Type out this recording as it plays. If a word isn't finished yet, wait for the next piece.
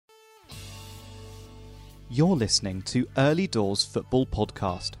You're listening to Early Doors Football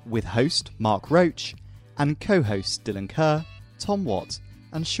Podcast with host Mark Roach and co-hosts Dylan Kerr, Tom Watt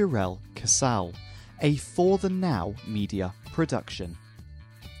and Sherelle Casal, a For the Now media production.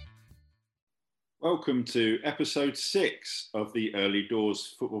 Welcome to episode 6 of the Early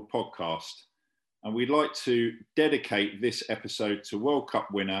Doors Football Podcast. And we'd like to dedicate this episode to World Cup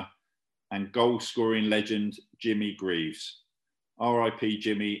winner and goal-scoring legend Jimmy Greaves. R.I.P.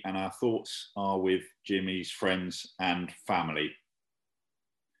 Jimmy, and our thoughts are with Jimmy's friends and family.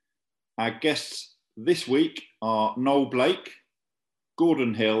 Our guests this week are Noel Blake,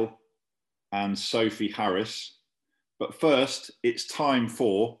 Gordon Hill and Sophie Harris. But first, it's time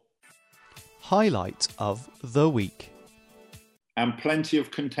for... Highlight of the week. And plenty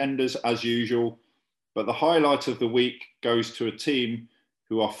of contenders as usual, but the highlight of the week goes to a team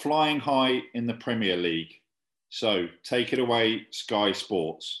who are flying high in the Premier League. So, take it away, Sky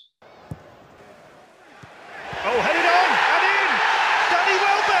Sports. Oh, headed on and in! Danny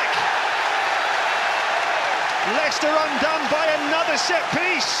Welbeck! Leicester undone by another set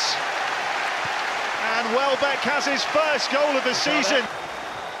piece. And Welbeck has his first goal of the season.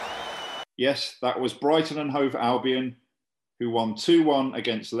 Yes, that was Brighton and Hove Albion, who won 2-1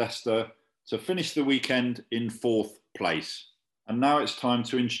 against Leicester to finish the weekend in 4th place. And now it's time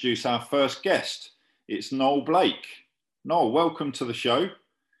to introduce our first guest. It's Noel Blake. Noel, welcome to the show.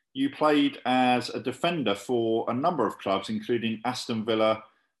 You played as a defender for a number of clubs, including Aston Villa,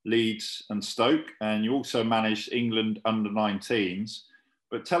 Leeds and Stoke, and you also managed England under-19s.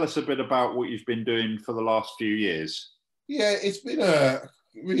 But tell us a bit about what you've been doing for the last few years. Yeah, it's been a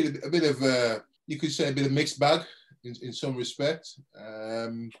bit of you could say a bit of mixed bag in some respect.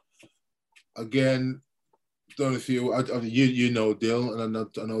 Again, don't know if you know Dill, and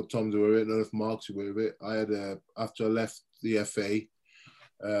I know Tom's aware of it. I don't know if Mark's aware of it. I had after I left the FA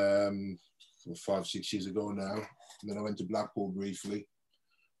 5-6 years ago now, and then I went to Blackpool briefly,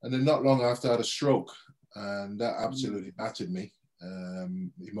 and then not long after I had a stroke, and that absolutely battered me,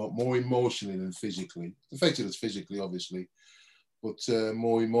 more emotionally than physically. It affected us physically, obviously, but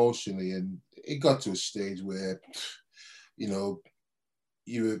more emotionally, and it got to a stage where, you know,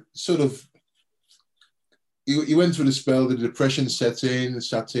 you were sort of. You went through the spell, the depression set in, and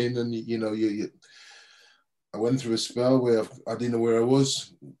I went through a spell where I didn't know where I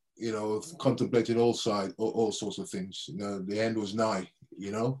was, contemplated all sorts of things. The end was nigh,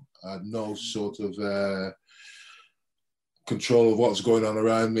 I had no sort of control of what was going on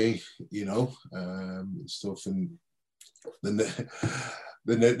around me, and stuff. And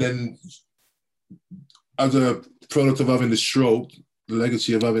then as a product of having the stroke, the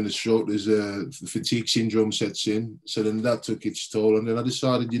legacy of having a stroke is the fatigue syndrome sets in. So then that took its toll. And then I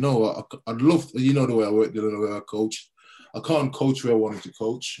decided, I'd love, the way I work, the way I coach. I can't coach where I wanted to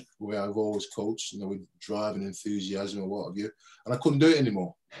coach, where I've always coached, with drive and enthusiasm and what have you. And I couldn't do it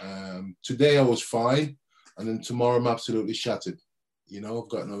anymore. Today I was fine. And then tomorrow I'm absolutely shattered. I've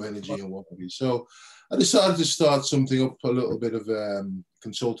got no energy and what have you. So I decided to start something up, a little bit of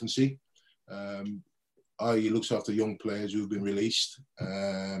consultancy. He looks after young players who've been released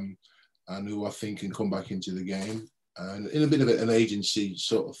and who I think can come back into the game, and in a bit of an agency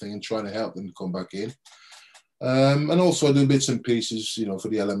sort of thing, and trying to help them to come back in. And also I do bits and pieces, for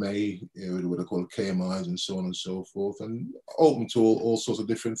the LMA, what I call KMIs and so on and so forth, and open to all sorts of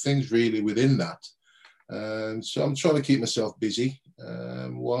different things really within that. So I'm trying to keep myself busy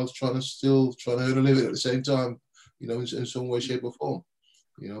whilst trying to earn a living at the same time, in some way, shape or form.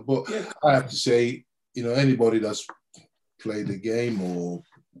 But yeah. I have to say, anybody that's played the game or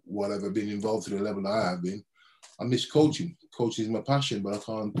whatever, been involved to the level I have been, I miss coaching. Coaching is my passion, but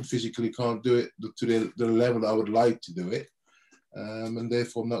I physically can't do it to the level I would like to do it. And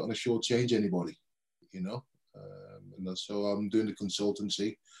therefore I'm not going to shortchange anybody, And so I'm doing the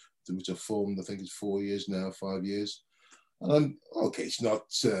consultancy, which I've formed, I think it's 4 years now, 5 years. And it's not,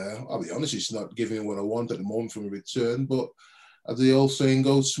 I'll be honest, it's not giving what I want at the moment from a return, but as the old saying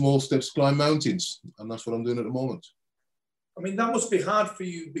goes, small steps climb mountains. And that's what I'm doing at the moment. I mean, that must be hard for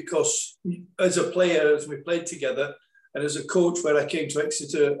you because as a player, as we played together, and as a coach where I came to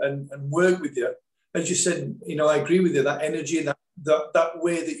Exeter and work with you, as you said, I agree with you, that energy and that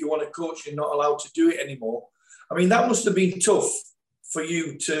way that you want to coach, you're not allowed to do it anymore. I mean, that must have been tough for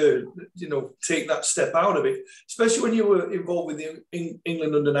you to, take that step out of it, especially when you were involved with the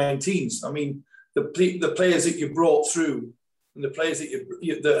England under-19s. I mean, the players that you brought through, and the players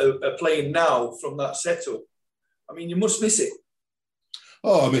that are playing now from that setup, I mean, you must miss it.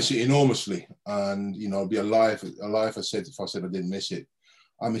 Oh, I miss it enormously. And, it'd be a lie if I said I didn't miss it.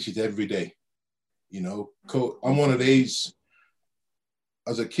 I miss it every day. I'm one of these,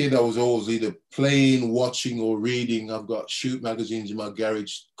 as a kid, I was always either playing, watching, or reading. I've got shoot magazines in my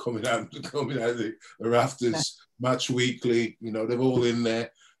garage coming out the rafters, Match Weekly. You know, they're all in there.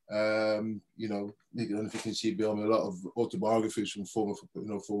 You know, I don't know if you can see behind me a lot of autobiographies from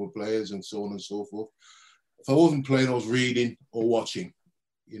former players and so on and so forth. If I wasn't playing, I was reading or watching.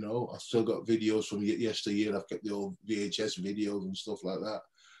 You know, I've still got videos from yesteryear. I've kept the old VHS videos and stuff like that.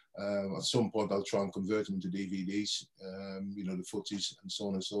 At some point, I'll try and convert them into DVDs, you know, the footies and so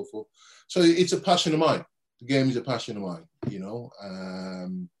on and so forth. So it's a passion of mine. The game is a passion of mine, you know,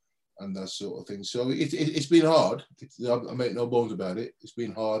 and that sort of thing. So it's been hard. I make no bones about it. It's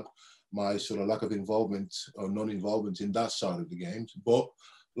been hard, my sort of lack of involvement or non-involvement in that side of the game. But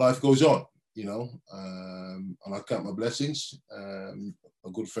life goes on, you know, and I count my blessings. A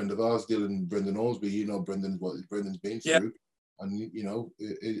good friend of ours, Brendan Orsby, you know, Brendan's been through. Yeah. And, you know,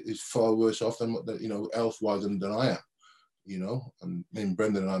 is far worse off than, you know, health-wise than I am, you know. And then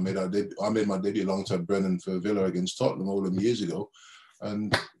Brendan and I made my debut alongside Brendan for Villa against Tottenham all them years ago.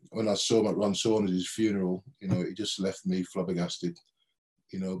 And when I saw him at Ron Saunders' funeral, you know, it just left me flabbergasted,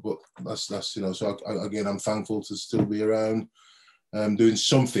 you know. But that's you know, so again, I'm thankful to still be around doing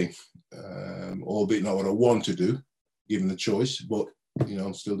something, albeit not what I want to do, given the choice, but, you know,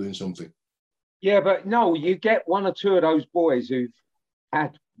 I'm still doing something. Yeah, but no, you get one or two of those boys who've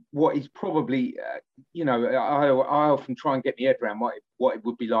had what is probably, you know, I often try and get my head around what it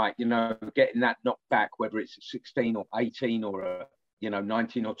would be like, you know, getting that knocked back, whether it's 16 or 18 or, you know,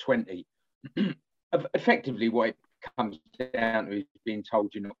 19 or 20. Effectively, what it comes down to is being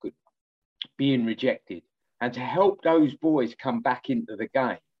told you're not good, being rejected. And to help those boys come back into the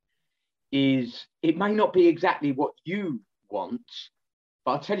game it may not be exactly what you want,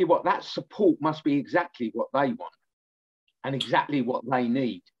 but I'll tell you what, that support must be exactly what they want and exactly what they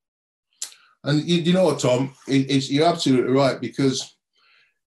need. And you know what, Tom? You're absolutely right, because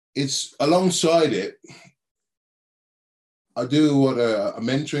it's alongside it. I do a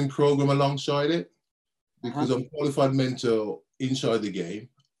mentoring program alongside it, because I'm a qualified mentor inside the game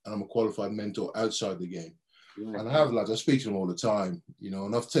and I'm a qualified mentor outside the game. Yeah. And I have lads, I speak to them all the time, you know,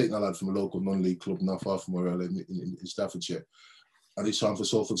 and I've taken a lad from a local non-league club not far from where I live in Staffordshire. And he signed for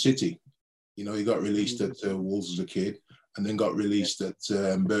Salford City. You know, he got released at Wolves as a kid and then got released at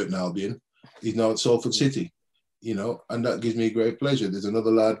Burton Albion. He's now at Salford City, you know, and that gives me great pleasure. There's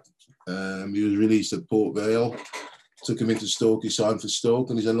another lad, he was released at Port Vale, took him into Stoke, he signed for Stoke,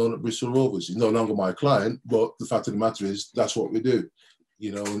 and he's on loan at Bristol Rovers. He's no longer my client, but the fact of the matter is that's what we do,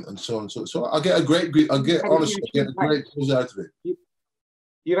 you know, and so on and so on. So I get a great buzz out of it.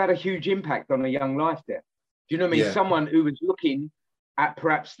 You've had a huge impact on a young life there. Do you know what I mean? Yeah. Someone who was looking at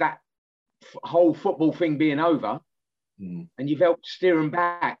perhaps that whole football thing being over, and you've helped steer them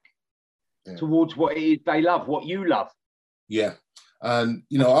back towards what it is they love, what you love. Yeah, and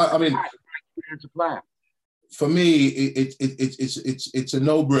you know, I mean, as a player, for me, it's a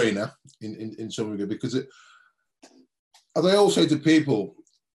no-brainer in some regard, because as I always say to people,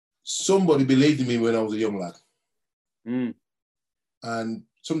 somebody believed in me when I was a young lad, and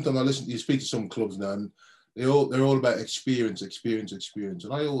sometimes you speak to some clubs now, and they're all about experience.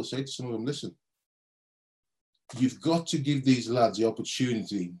 And I always say to some of them, listen, you've got to give these lads the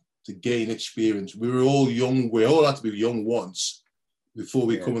opportunity to gain experience. We were all young. We all had to be young once before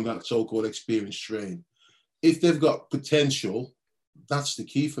we come on that so-called experience train. If they've got potential, that's the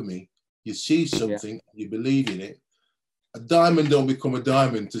key for me. You see something, you believe in it. A diamond don't become a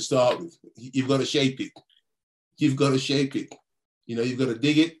diamond to start with. You've got to shape it. You know, you've got to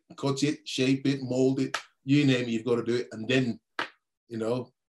dig it, cut it, shape it, mold it. You name it, you've got to do it. And then, you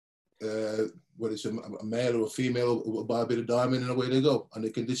know, whether it's a male or a female will buy a bit of diamond and away they go. And they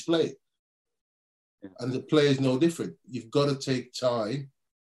can display it. Yeah. And the player is no different. You've got to take time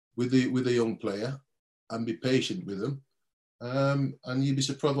with the young player and be patient with them. And you'd be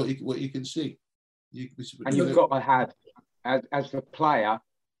surprised what you can see. And you've got to have, as the player,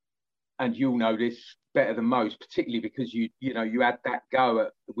 and you'll know this better than most, particularly because you had that go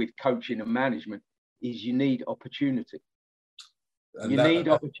with coaching and management, is you need opportunity.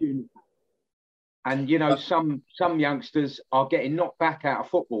 Opportunity. And, you know, some youngsters are getting knocked back out of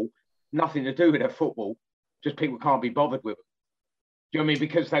football, nothing to do with their football, just people can't be bothered with them. Do you know what I mean?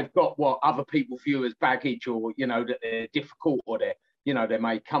 Because they've got what other people view as baggage, or, you know, that they're difficult, or they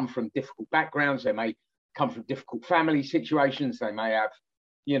may come from difficult backgrounds, they may come from difficult family situations, they may have,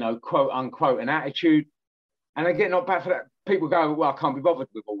 you know, quote unquote, an attitude, and they get knocked back for that. People go, well, I can't be bothered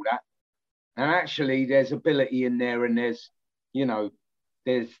with all that. And actually, there's ability in there, and there's, you know,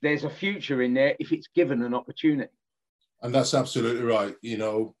 there's a future in there if it's given an opportunity. And that's absolutely right, you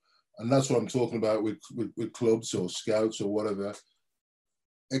know, and that's what I'm talking about with clubs or scouts or whatever.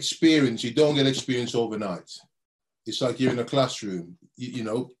 experience, you don't get experience overnight. It's like you're in a classroom. You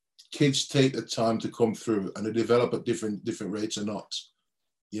know, kids take the time to come through, and they develop at different rates or not.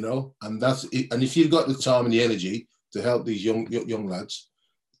 You know, and that's it. And if you've got the time and the energy to help these young lads,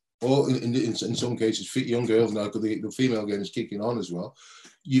 or in some cases young girls now, because the female game is kicking on as well,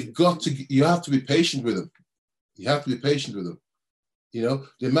 you have to be patient with them. You have to be patient with them. You know,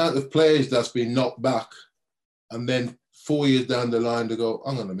 the amount of players that's been knocked back, and then 4 years down the line they go,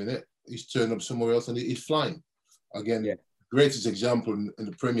 hang on a minute, he's turned up somewhere else and he's flying. Again, yeah. Greatest example in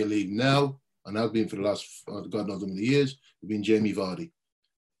the Premier League now, and has been for the last God knows how many years, has been Jamie Vardy.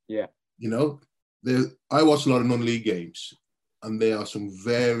 Yeah. You know, I watch a lot of non-league games, and there are some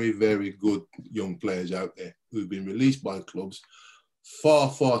very, very good young players out there who've been released by clubs far,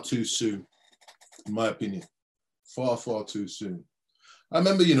 far too soon, in my opinion. Far, far too soon. I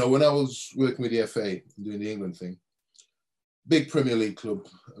remember, you know, when I was working with the FA, doing the England thing, big Premier League club,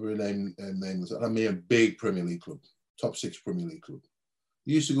 renamed nameless, and I mean a big Premier League club, top 6 Premier League club.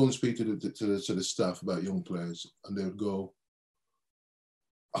 You used to go and speak to the staff about young players, and they would go,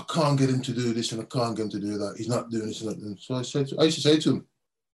 I can't get him to do this and I can't get him to do that. He's not doing this and that. So I used to say to him,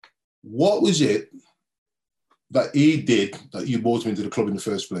 what was it that he did that you brought him into the club in the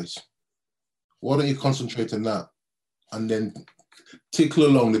first place? Why don't you concentrate on that? And then tickle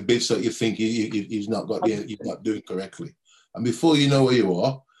along the bits that you think he's not doing correctly. And before you know where you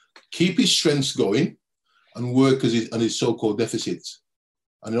are, keep his strengths going and work on his so-called deficits.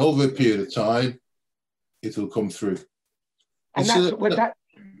 And over a period of time, it'll come through. And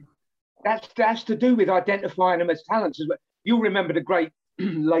that's to do with identifying them as talents. You'll remember the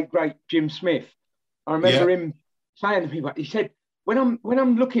late great Jim Smith. I remember him saying to people, he said, when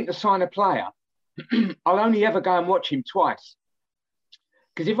I'm looking to sign a player, I'll only ever go and watch him twice.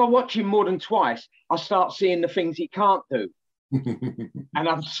 Because if I watch him more than twice, I start seeing the things he can't do. And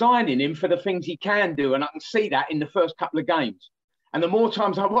I'm signing him for the things he can do. And I can see that in the first couple of games. And the more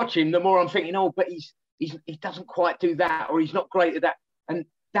times I watch him, the more I'm thinking, oh, but he doesn't quite do that, or he's not great at that. And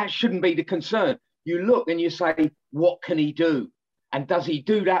that shouldn't be the concern. You look and you say, what can he do? And does he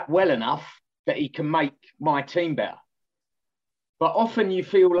do that well enough that he can make my team better? But often you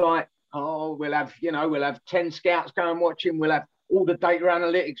feel like, oh, we'll have 10 scouts go and watch him. We'll have all the data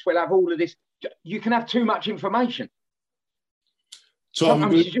analytics. We'll have all of this. You can have too much information.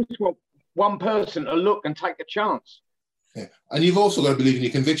 Sometimes you just want one person to look and take a chance. Yeah. And you've also got to believe in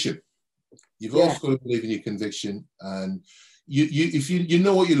your conviction. You've also got to believe in your conviction, and if you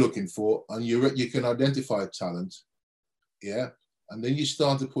know what you're looking for, and you can identify talent, and then you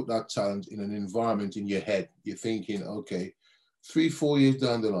start to put that talent in an environment in your head. You're thinking, okay, 3-4 years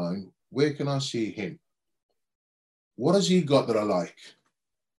down the line, where can I see him? What has he got that I like?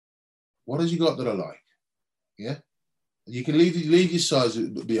 What has he got that I like? Yeah, you can leave your size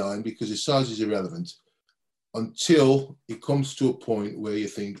behind, because his size is irrelevant until it comes to a point where you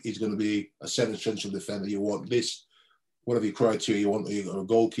think he's going to be a central defender. You want this, whatever your criteria you want, a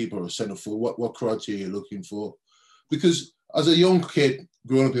goalkeeper or a centre forward, what criteria you're looking for. Because as a young kid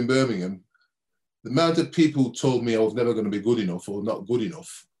growing up in Birmingham, the amount of people told me I was never going to be good enough or not good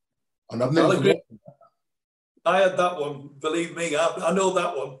enough, and I've never forgotten that. I had that one, believe me, I know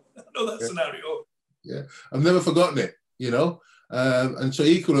that one. I know that scenario. Yeah, I've never forgotten it, you know. And so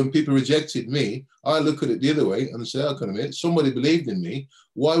equally, when people rejected me, I look at it the other way and say, "Okay, a minute, somebody believed in me.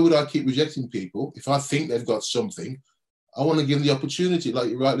 Why would I keep rejecting people if I think they've got something? I want to give them the opportunity, like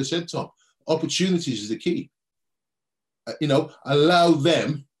you rightly said, Tom. Opportunities is the key. You know, allow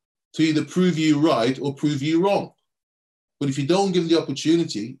them to either prove you right or prove you wrong. But if you don't give them the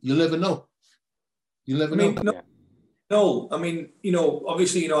opportunity, you'll never know. You'll never know. No, I mean, you know,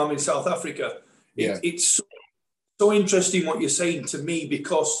 obviously, you know, I'm in South Africa. It's so interesting what you're saying to me,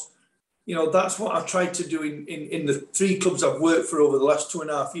 because, you know, that's what I tried to do in the 3 clubs I've worked for over the last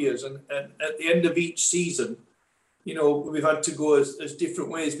 2.5 years. And at the end of each season, you know, we've had to go as different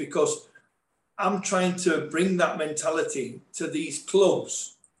ways, because I'm trying to bring that mentality to these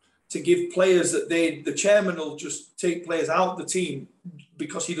clubs, to give players that the chairman will just take players out of the team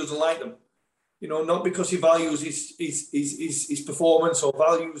because he doesn't like them. You know, not because he values his performance or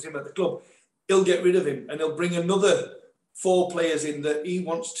values him at the club. He'll get rid of him, and he'll bring another 4 players in that he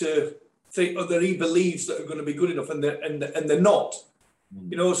wants to think, or that he believes that are going to be good enough, and they're not.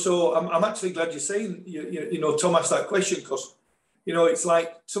 You know, so I'm actually glad you're saying, you know, Tom asked that question, because, you know, it's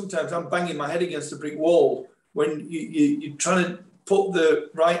like sometimes I'm banging my head against a brick wall when you're trying to put the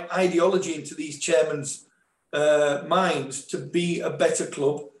right ideology into these chairmen's minds to be a better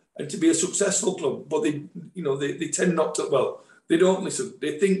club and to be a successful club. But they tend not to, well, they don't listen.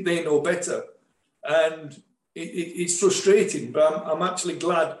 They think they know better. And it's frustrating, but I'm actually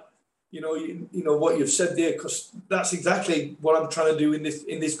glad, you know what you've said there, because that's exactly what I'm trying to do in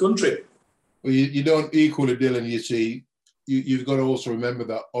this country. Well, you don't equal it, Dylan. You see, you've got to also remember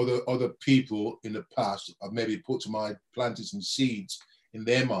that other people in the past have maybe planted some seeds in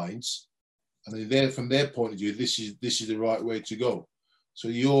their minds, and from their point of view, this is the right way to go. So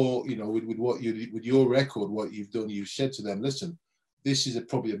with your record, what you've done, you've said to them, listen, this is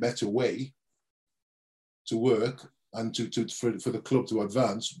probably a better way to work and for the club to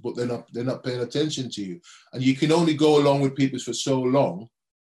advance, but they're not paying attention to you, and you can only go along with people for so long.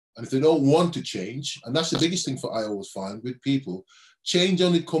 And if they don't want to change, and that's the biggest thing I always find with people, change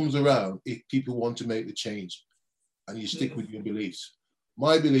only comes around if people want to make the change and you stick with your beliefs.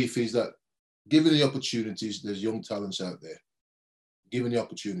 My belief is that given the opportunities, there's young talents out there. Given the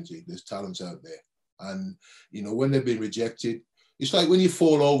opportunity, there's talents out there. And, when they've been rejected, it's like when you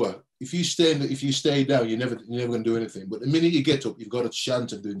fall over. If you stay down, you're never going to do anything. But the minute you get up, you've got a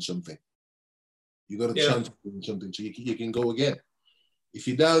chance of doing something. You've got a chance of doing something, so you can go again. If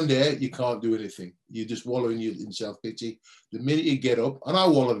you're down there, you can't do anything. You're just wallowing in self-pity. The minute you get up, and I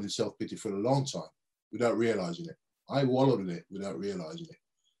wallowed in self-pity for a long time without realizing it. I wallowed in it without realizing it,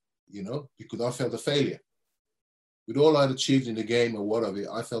 because I felt a failure. With all I'd achieved in the game or whatever,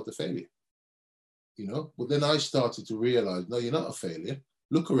 I felt a failure, But then I started to realize, no, you're not a failure.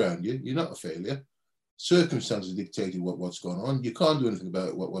 Look around you. You're not a failure. Circumstances dictated what's going on. You can't do anything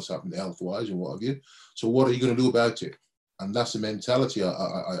about what's happened health-wise and what have you. So what are you going to do about it? And that's the mentality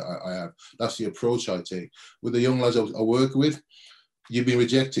I have. That's the approach I take. With the young lads I work with, you've been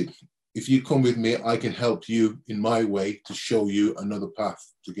rejected. If you come with me, I can help you in my way to show you another path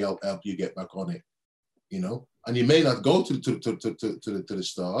to help you get back on it, And you may not go to the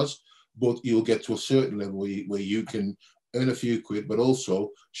stars, but you'll get to a certain level where you can earn a few quid, but also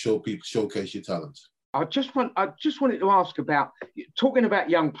showcase your talent. I just wanted to ask about talking about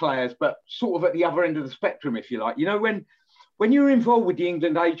young players, but sort of at the other end of the spectrum, if you like. When you were involved with the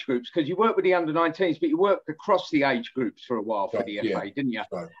England age groups, because you worked with the under-19s, but you worked across the age groups for a while for the FA, didn't you?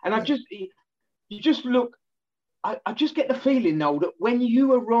 Right, and I just get the feeling, Noel, that when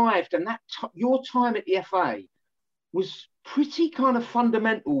you arrived and your time at the FA was pretty kind of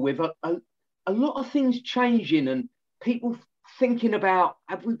fundamental, with a lot of things changing and people thinking about,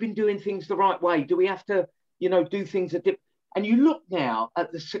 have we been doing things the right way? Do we have to, do things And you look now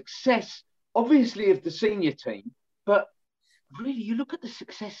at the success, obviously, of the senior team, but really, you look at the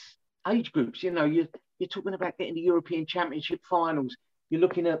success age groups. You're talking about getting the European Championship finals. You're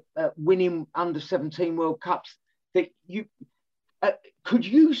looking at winning under-17 World Cups. That you could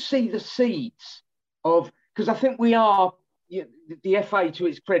you see the seeds of? Because I think we are the FA, to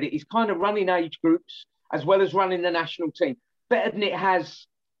its credit, is kind of running age groups as well as running the national team better than it has.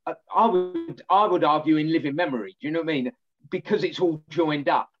 I would argue in living memory. Do you know what I mean? Because it's all joined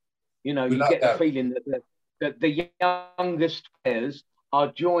up. You get the feeling that the youngest players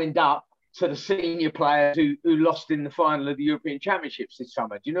are joined up to the senior players who lost in the final of the European Championships this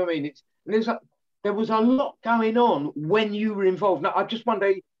summer. Do you know what I mean? There was a lot going on when you were involved. Now, I just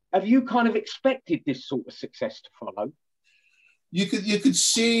wonder, have you kind of expected this sort of success to follow? You could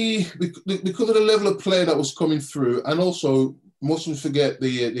see, because of the level of play that was coming through, and also mustn't forget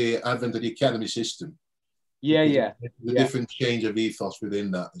the advent of the academy system. The different change of ethos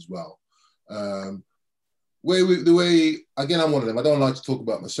within that as well. The way again, I'm one of them. I don't like to talk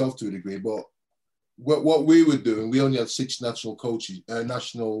about myself to a degree, but what we were doing, we only had 6 national coaches,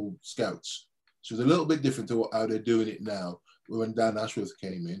 national scouts. So it's a little bit different to how they're doing it now. When Dan Ashworth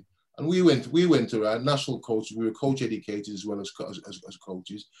came in, and we went around national coaches. We were coach educators as well as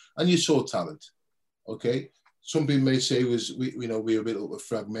coaches, and you saw talent. Okay, some people may say we were a bit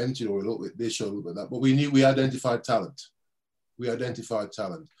fragmented or a little bit this or a little bit that, but we identified talent.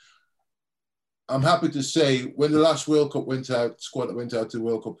 I'm happy to say when the last World Cup squad that went out to the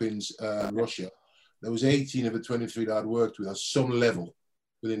World Cup in Russia, there was 18 of the 23 that I'd worked with at some level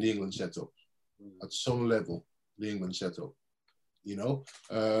within the England setup. At some level, the England setup,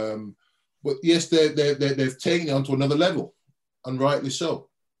 but yes, they've taken it onto another level, and rightly so.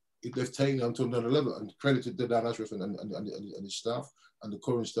 They've taken it onto another level, and credit to Dan Ashworth and his staff and the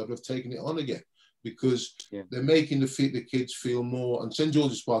current staff have taken it on again, because they're making the kids feel more. And St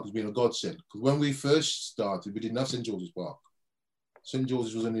George's Park has been a godsend, because when we first started, we didn't have St George's Park. St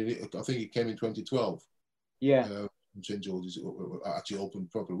George's was I think it came in 2012. St George's actually opened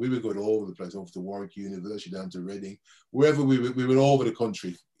properly. We would go all over the place, over to Warwick University, down to Reading, wherever we were all over the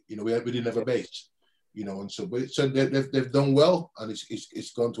country. We didn't have a base, and so they've done well, and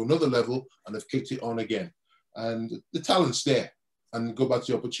it's gone to another level, and they've kicked it on again, and the talent's there. And go back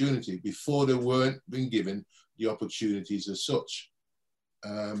to the opportunity. Before they weren't being given the opportunities as such.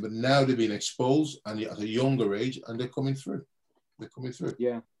 But now they've been exposed and at a younger age, and they're coming through. They're coming through.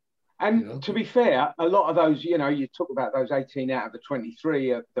 Yeah. And to be fair, a lot of those, you talk about those 18 out of the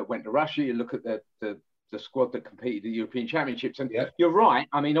 23 that went to Russia. You look at the squad that competed in the European Championships. And you're right.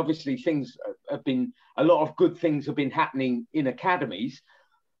 I mean, obviously a lot of good things have been happening in academies.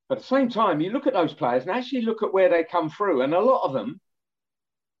 But at the same time, you look at those players and actually look at where they come through. And a lot of them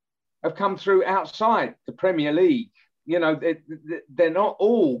have come through outside the Premier League. They're not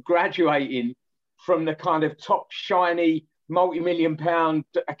all graduating from the kind of top shiny multi-million-pound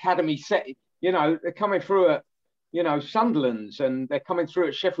academy set. They're coming through at, Sunderland's, and they're coming through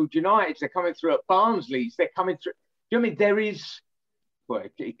at Sheffield United's, they're coming through at Barnsley's, they're coming through. Do you know what I mean? There is, well,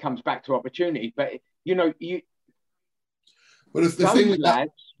 it comes back to opportunity, but those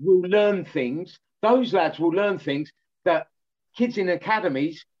lads will learn things. Those lads will learn things that kids in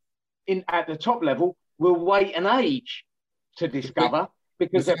academies at the top level will wait an age to discover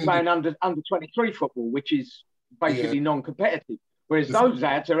because they're playing under 23 football, which is basically non-competitive. Whereas those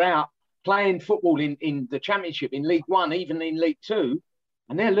lads are out playing football in the Championship, in League One, even in League Two,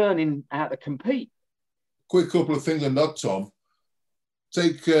 and they're learning how to compete. Quick couple of things on that, Tom.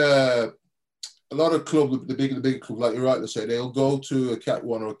 Take a lot of clubs, the big clubs, like you're right to say, they'll go to a Cat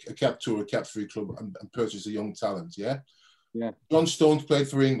 1 or a Cat 2 or a Cat 3 club and purchase a young talent, yeah? John Stones played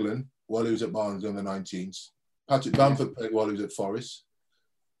for England while he was at Barnsley on the 19s. Patrick Bamford played while he was at Forest.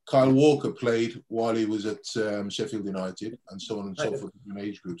 Kyle Walker played while he was at Sheffield United, and so on and so forth, different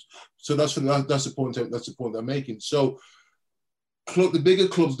age groups. So that's the point. That's the point I'm making. So, the bigger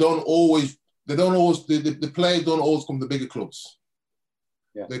clubs the players don't always come to the bigger clubs.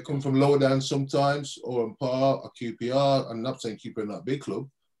 Yeah. They come from lower down sometimes, or on par, or QPR. I'm not saying QPR not a big club.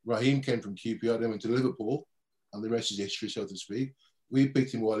 Raheem came from QPR, then went to Liverpool, and the rest is history, so to speak. We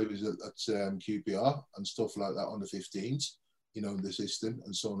picked him while he was at QPR and stuff like that on the 15s. The system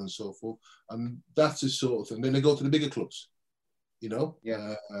and so on and so forth. And that's the sort of thing. Then they go to the bigger clubs,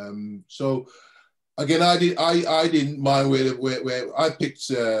 So again, I didn't mind where I picked,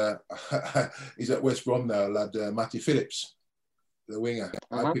 he's at West Brom now, lad, Matty Phillips, the winger.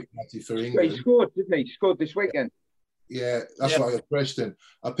 I picked Matty for England. He scored, didn't he? He scored this weekend. Yeah, that's why I got Preston.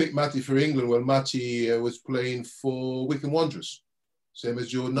 I picked Matty for England when Matty was playing for Wycombe Wanderers, same as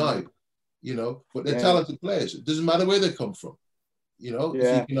Jordan Ibe. But they're talented players. It doesn't matter where they come from, No,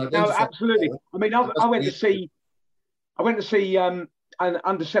 absolutely. I mean, I went to see an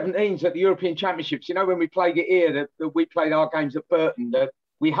under-17s at the European Championships. When we played it here, that we played our games at Burton, that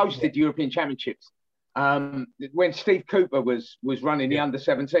we hosted the European Championships. When Steve Cooper was running the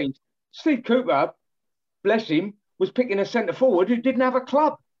under-17s, Steve Cooper, bless him, was picking a centre forward who didn't have a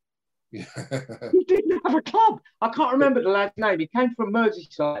club. He didn't have a club. I can't remember the lad's name. He came from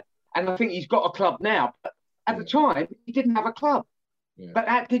Merseyside. And I think he's got a club now. But at the time, he didn't have a club. Yeah. But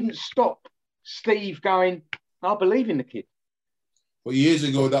that didn't stop Steve going, I believe in the kid. Well, years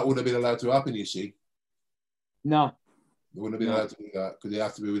ago, that wouldn't have been allowed to happen, you see. No. They wouldn't have been allowed to do that because they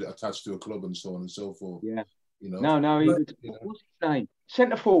have to be attached to a club and so on and so forth. Yeah. No, he was, what's his name?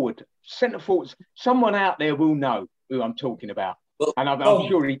 Centre forward. Someone out there will know who I'm talking about. Well, and I'm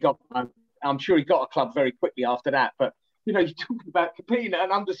sure he got a club very quickly after that. But you're talking about competing at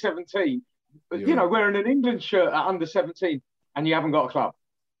an under-17, wearing an England shirt at under-17, and you haven't got a club.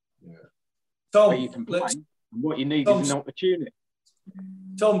 Yeah. Tom, you can play. And what you need is an opportunity.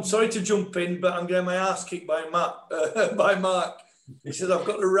 Tom, sorry to jump in, but I'm getting my ass kicked by Mark. He says I've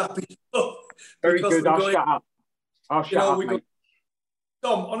got to wrap it up. Very good. I'll shut up, mate.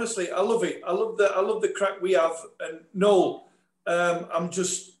 Tom, honestly, I love it. I love the crack we have. And Noel,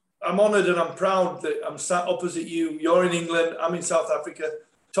 I'm honoured and I'm proud that I'm sat opposite you. You're in England, I'm in South Africa,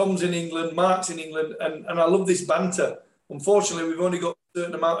 Tom's in England, Mark's in England, and I love this banter. Unfortunately, we've only got a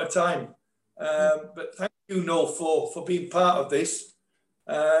certain amount of time. But thank you, Noel, for being part of this.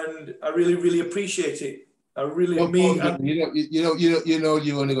 And I really, really appreciate it. I really mean. You're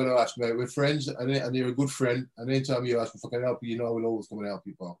only going to ask me. We're friends, and you're a good friend. And anytime you ask me if I can help you, I will always come and help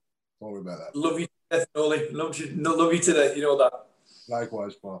you, pal. Don't worry about that. Love you to death, Noel. Love you to death. You know that.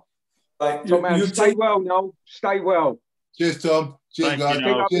 Likewise, pal. Right, Tom, you stay well, Noel. Stay well. Cheers, Tom. Cheers, guys.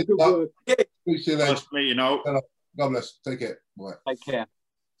 Cheers, Tom. Appreciate it. Nice to meet you, Noel. God bless. Take care. Bye. Take care.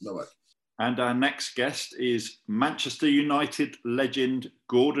 Bye-bye. And our next guest is Manchester United legend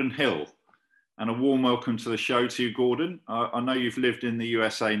Gordon Hill. And a warm welcome to the show to you, Gordon. I know you've lived in the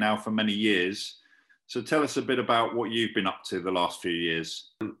USA now for many years. So tell us a bit about what you've been up to the last few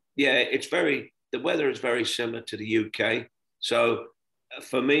years. Yeah, the weather is very similar to the UK. So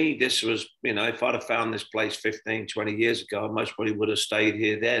for me, this was, if I'd have found this place 15, 20 years ago, I most probably would have stayed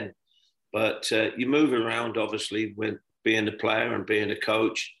here then. But you move around, obviously, with being a player and being a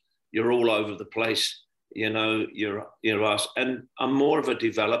coach. You're all over the place. You're us. And I'm more of a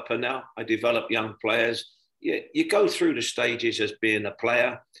developer now. I develop young players. You go through the stages as being a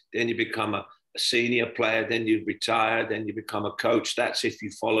player, then you become a senior player, then you retire, then you become a coach. That's if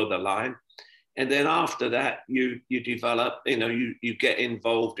you follow the line. And then after that, you develop, you get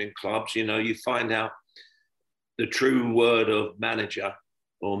involved in clubs, you find out the true word of manager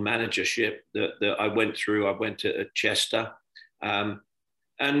or managership that I went through. I went to Chester. And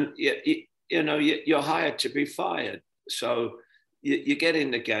you're hired to be fired. So you get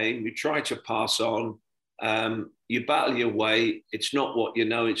in the game, you try to pass on, you battle your way. It's not what you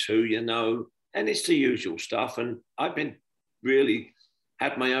know, it's who you know. And it's the usual stuff. And I've been really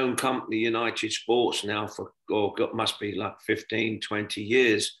had my own company, United Sports, now must be like 15, 20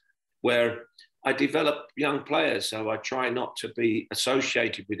 years, where I develop young players. So I try not to be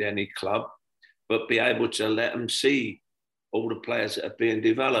associated with any club, but be able to let them see all the players that are being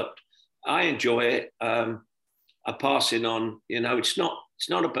developed. I enjoy it. I pass it on. It's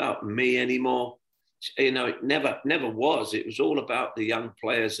not about me anymore. It never was. It was all about the young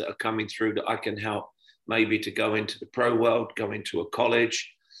players that are coming through that I can help, maybe to go into the pro world, go into a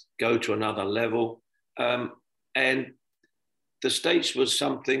college, go to another level. And the States was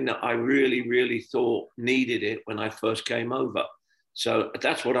something that I really, really thought needed it when I first came over. So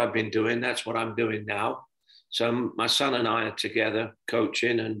that's what I've been doing. That's what I'm doing now. So my son and I are together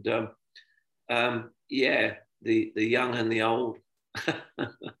coaching, and the young and the old.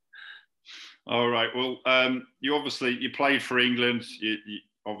 All right. Well, you played for England.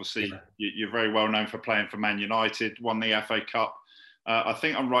 You're very well known for playing for Man United. Won the FA Cup. I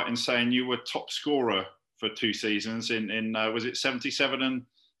think I'm right in saying you were top scorer for 2 seasons in was it 77 and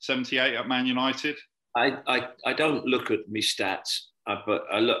 78 at Man United? I don't look at my stats. But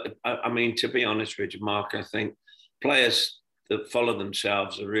to be honest with you, Mark, I think players that follow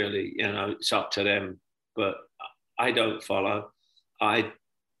themselves are really, it's up to them. But I don't follow. I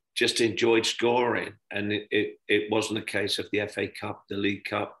just enjoyed scoring. And it wasn't a case of the FA Cup, the League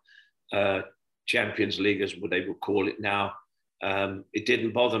Cup, Champions League, as what they would call it now. It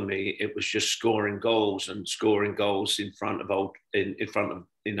didn't bother me. It was just scoring goals in front of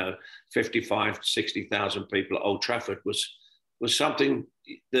 55, 60,000 people at Old Trafford was something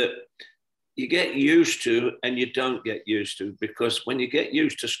that you get used to and you don't get used to, because when you get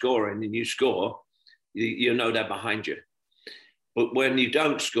used to scoring and you score, you know they're behind you. But when you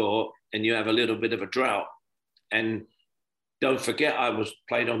don't score and you have a little bit of a drought, and don't forget I was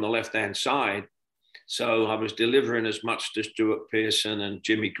played on the left-hand side, so I was delivering as much to Stuart Pearson and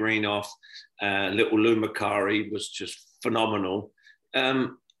Jimmy Greenoff, little Lou Macari was just phenomenal.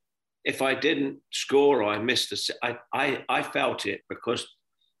 If I didn't score or I missed I felt it, because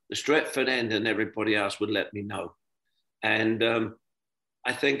the Stretford end and everybody else would let me know. And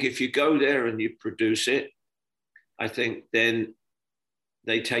I think if you go there and you produce it, I think then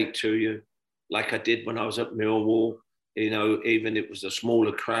they take to you, like I did when I was at Millwall. Even it was a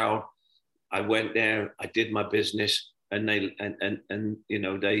smaller crowd, I went there, I did my business, and they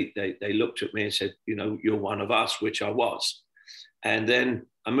looked at me and said, you're one of us, which I was. And then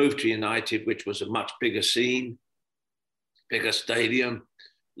I moved to United, which was a much bigger scene, bigger stadium,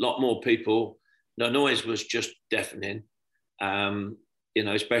 a lot more people. The noise was just deafening,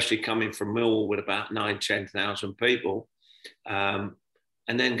 especially coming from Millwall with about 10,000 people.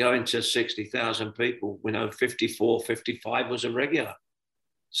 And then going to 60,000 people, 54, 55 was a regular.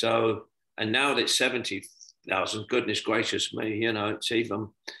 So, and now that it's 70,000, goodness gracious me, it's even,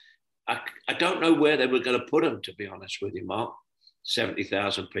 I don't know where they were going to put them, to be honest with you, Mark.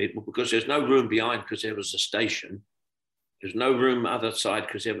 70,000 people, because there's no room behind because there was a station. There's no room other side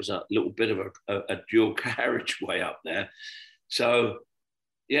because there was a little bit of a dual carriageway up there. So,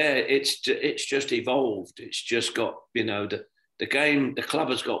 yeah, it's just evolved. It's just got, the game, the club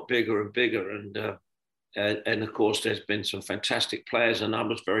has got bigger and bigger. And of course, there's been some fantastic players, and I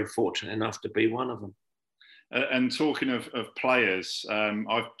was very fortunate enough to be one of them. And talking of players,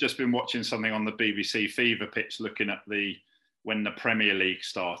 I've just been watching something on the BBC Fever Pitch, looking at when the Premier League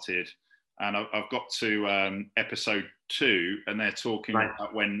started, and I've got to episode 2, and they're talking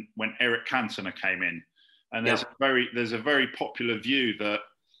about when Eric Cantona came in, and there's a very popular view that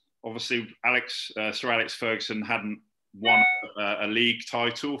obviously Sir Alex Ferguson hadn't won a league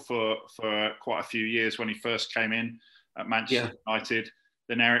title for quite a few years when he first came in at Manchester United.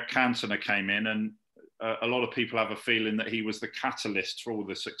 Then Eric Cantona came in, and a lot of people have a feeling that he was the catalyst for all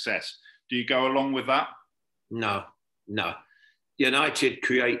the success. Do you go along with that? No. United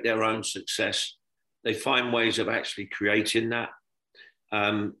create their own success. They find ways of actually creating that.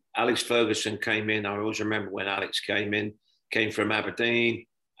 Alex Ferguson came in. I always remember when Alex came from Aberdeen.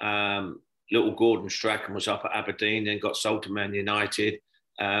 Little Gordon Strachan was up at Aberdeen, then got sold to Man United.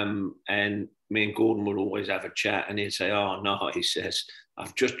 And me and Gordon would always have a chat, and he'd say, "Oh no," he says,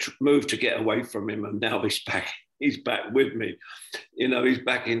 "I've just moved to get away from him, and now he's back. He's back with me. He's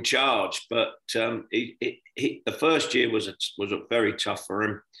back in charge." But the first year was very tough for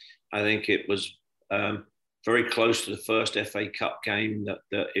him. I think it was very close to the first FA Cup game. That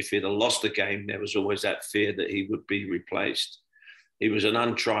if he'd have lost the game, there was always that fear that he would be replaced. He was an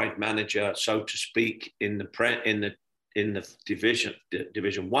untried manager, so to speak, in the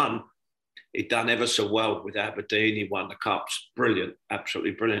Division One. He'd done ever so well with Aberdeen. He won the cups, brilliant,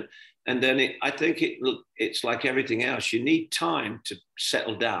 absolutely brilliant. And then I think it's like everything else. You need time to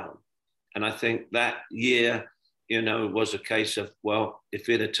settle down. And I think that year, was a case of, well, if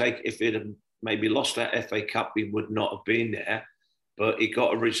he'd have maybe lost that FA Cup, he would not have been there. But he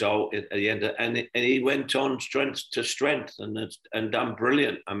got a result at the end, and he went on strength to strength and done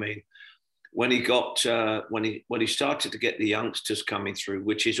brilliant. I mean, when he started to get the youngsters coming through,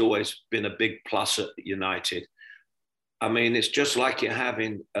 which has always been a big plus at United. I mean, it's just like you're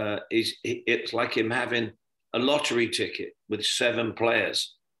having it's like him having a lottery ticket with 7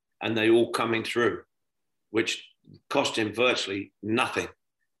 players, and they all coming through, which cost him virtually nothing.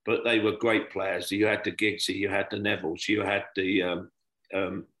 But they were great players. You had the Giggsy, you had the Nevilles, you had the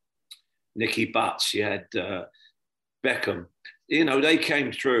Nicky Butts, you had Beckham. They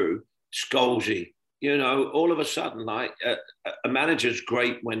came through. Scholesy. All of a sudden, like a manager's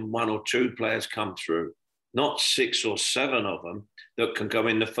great when 1 or 2 players come through, not 6 or 7 of them that can go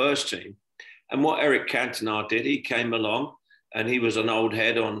in the first team. And what Eric Cantona did, he came along and he was an old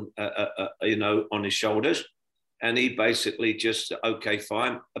head on his shoulders. And he basically just, okay,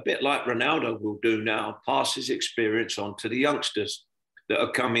 fine, a bit like Ronaldo will do now, pass his experience on to the youngsters that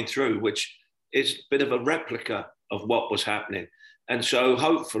are coming through, which is a bit of a replica of what was happening. And so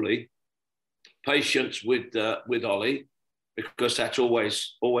hopefully patience with Ollie, because that's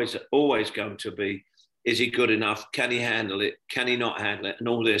always going to be, is he good enough? Can he handle it? Can he not handle it? And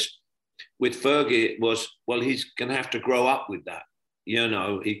all this. With Fergie, it was, well, he's going to have to grow up with that. You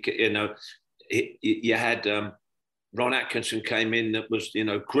had Ron Atkinson came in, that was,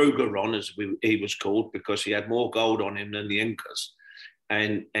 Kruger Ron, as he was called, because he had more gold on him than the Incas.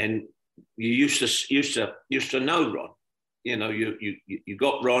 And you used to know Ron. You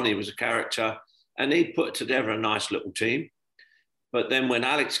got Ron, he was a character, and he put together a nice little team. But then when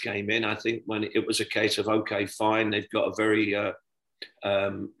Alex came in, I think when it was a case of, okay, fine, they've got a very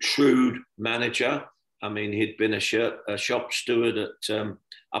shrewd manager. I mean, he'd been a shop steward at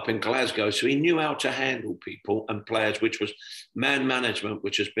up in Glasgow, so he knew how to handle people and players, which was man management,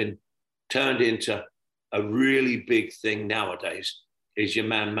 which has been turned into a really big thing nowadays, is your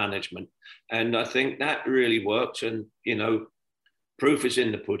man management. And I think that really works. And, proof is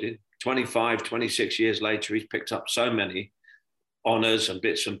in the pudding. 25, 26 years later, he's picked up so many honours and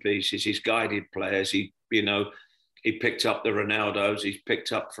bits and pieces. He's guided players. He picked up the Ronaldos. He's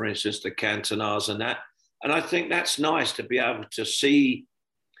picked up, for instance, the Cantonas and that. And I think that's nice to be able to see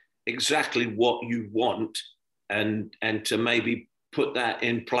exactly what you want and to maybe put that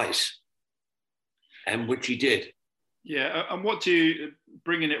in place, and which he did. Yeah, and what do you,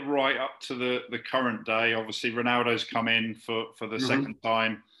 bringing it right up to the current day, obviously Ronaldo's come in for the second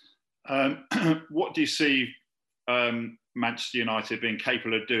time. What do you see Manchester United being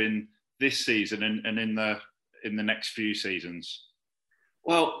capable of doing this season and in the next few seasons?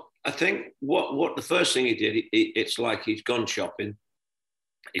 Well, I think what the first thing he did, it's like he's gone shopping.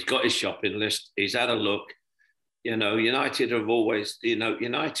 He's got his shopping list. He's had a look. United have always,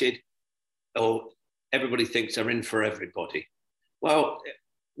 United, everybody thinks they're in for everybody. Well,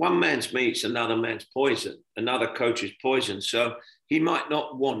 one man's meat's another man's poison, another coach's poison. So he might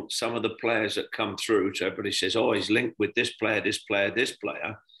not want some of the players that come through. So everybody says, oh, he's linked with this player, this player, this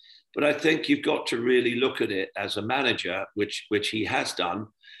player. But I think you've got to really look at it as a manager, which he has done.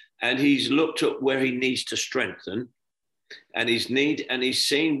 And he's looked at where he needs to strengthen, and he's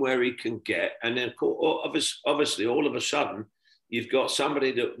seen where he can get. And then, obviously, all of a sudden, you've got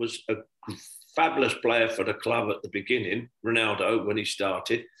somebody that was a fabulous player for the club at the beginning, Ronaldo, when he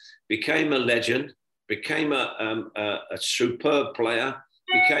started, became a legend, became a superb player,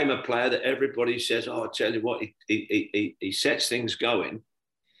 became a player that everybody says, oh, I tell you what, he sets things going.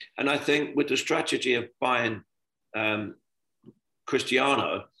 And I think with the strategy of buying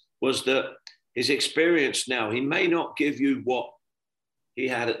Cristiano, was that his experience now, he may not give you what he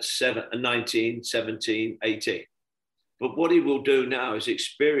had at 19, 17, 18. But what he will do now, his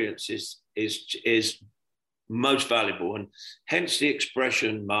experience is most valuable. And hence the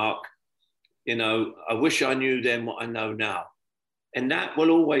expression, Mark, you know, I wish I knew then what I know now. And that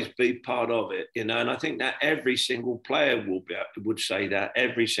will always be part of it, you know. And I think that every single player would say that,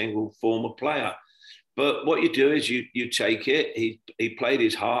 every single former player. But what you do is you take it. He played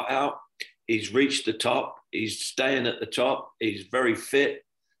his heart out. He's reached the top. He's staying at the top. He's very fit.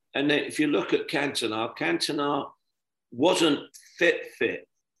 And then if you look at Cantona wasn't fit,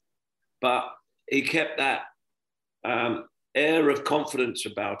 but he kept that air of confidence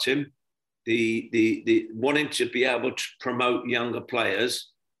about him. The wanting to be able to promote younger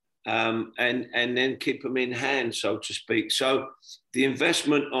players and then keep them in hand, so to speak. So the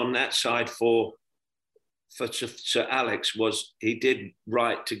investment on that side for Sir Alex was, he did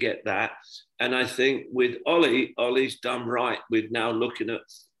right to get that. And I think with Ollie's done right with now looking at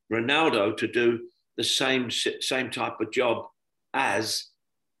Ronaldo to do the same type of job as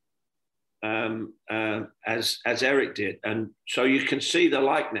Eric did. And so you can see the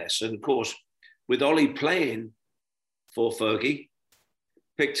likeness. And of course, with Ollie playing for Fergie,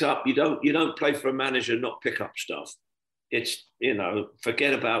 picked up, you don't play for a manager and not pick up stuff. It's, you know,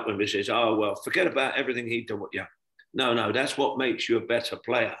 forget about when he says, oh, well, forget about everything he done. Yeah. No, that's what makes you a better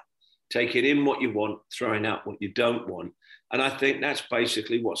player. Taking in what you want, throwing out what you don't want. And I think that's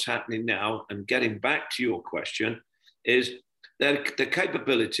basically what's happening now. And getting back to your question is that the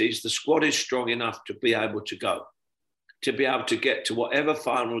capabilities, the squad is strong enough to be able to go, to be able to get to whatever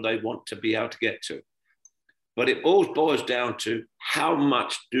final they want to be able to get to. But it all boils down to how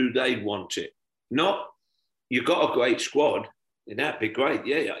much do they want it? Not, you've got a great squad, and that'd be great.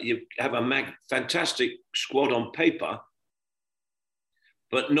 Yeah, you have a fantastic squad on paper,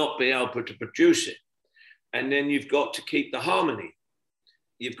 but not be able to produce it. And then you've got to keep the harmony.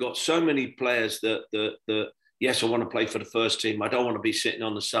 You've got so many players that yes, I want to play for the first team. I don't want to be sitting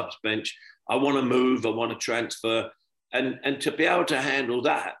on the subs bench. I want to move. I want to transfer. And to be able to handle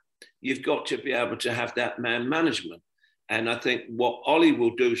that, you've got to be able to have that man management. And I think what Ollie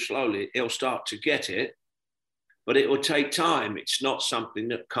will do slowly, he'll start to get it, but it will take time. It's not something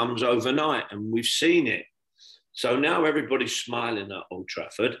that comes overnight, and we've seen it. So now everybody's smiling at Old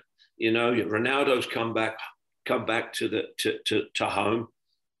Trafford. You know, Ronaldo's come back to home.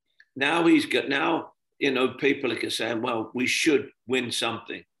 Now you know, people are saying, well, we should win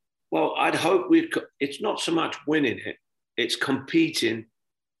something. Well, I'd hope it's not so much winning it, it's competing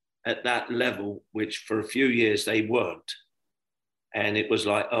at that level, which for a few years they weren't. And it was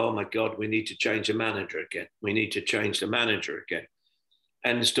like, oh my God, we need to change the manager again. We need to change the manager again.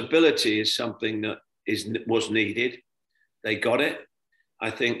 And stability is something that was needed. They got it. I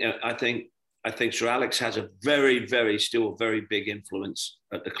think Sir Alex has a still very big influence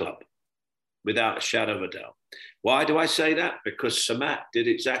at the club, without a shadow of a doubt. Why do I say that? Because Samat did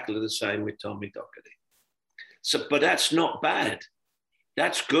exactly the same with Tommy Doherty. So, but that's not bad.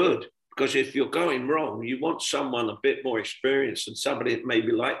 That's good, because if you're going wrong, you want someone a bit more experienced and somebody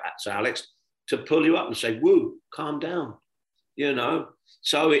maybe like that, Sir Alex, to pull you up and say, woo, calm down, you know?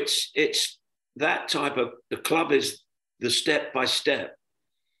 So it's that type of, the club is the step by step.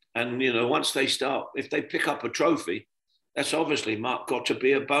 And, you know, once they start, if they pick up a trophy, that's obviously, Mark, got to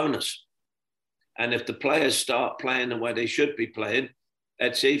be a bonus. And if the players start playing the way they should be playing,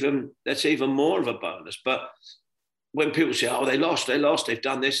 that's even more of a bonus. But when people say, oh, they lost, they've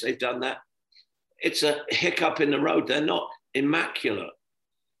done this, they've done that, it's a hiccup in the road. They're not immaculate.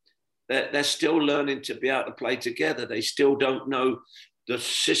 They're still learning to be able to play together. They still don't know the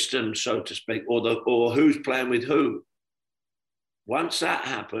system, so to speak, or who's playing with who. Once that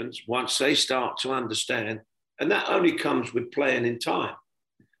happens, once they start to understand, and that only comes with playing in time.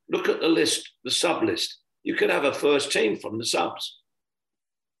 Look at the list, the sub list. You could have a first team from the subs.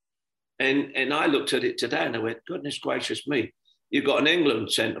 And I looked at it today and I went, goodness gracious me. You've got an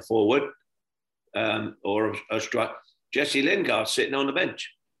England centre forward or a strike. Jesse Lingard sitting on the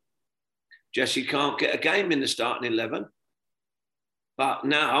bench. Jesse can't get a game in the starting 11. But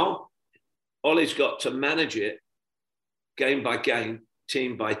now Ollie's got to manage it game by game,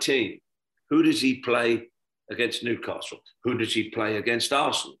 team by team. Who does he play against Newcastle? Who does he play against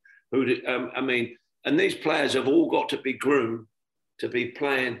Arsenal? And these players have all got to be groomed to be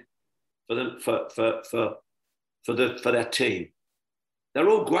playing for them for their team. They're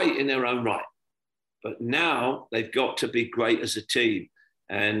all great in their own right, but now they've got to be great as a team,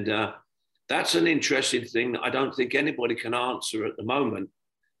 and that's an interesting thing that I don't think anybody can answer at the moment,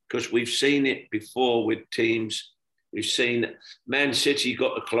 because we've seen it before with teams. We've seen Man City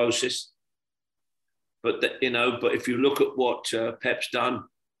got the closest, but if you look at what Pep's done,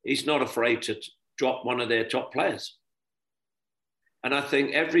 he's not afraid to drop one of their top players. And I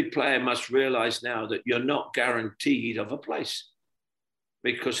think every player must realise now that you're not guaranteed of a place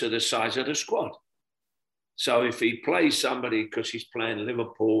because of the size of the squad. So if he plays somebody because he's playing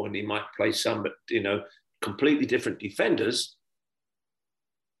Liverpool and he might play somebody, completely different defenders,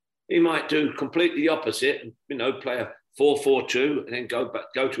 he might do completely opposite and, play a 4-4-2 and then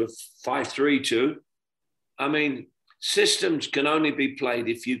go to a 5-3-2. I mean, systems can only be played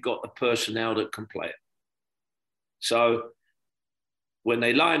if you've got the personnel that can play it. So when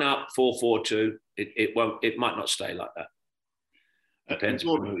they line up 4-4-2, it might not stay like that. Depends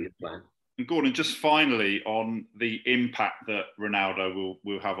on who you're playing. And Gordon, just finally on the impact that Ronaldo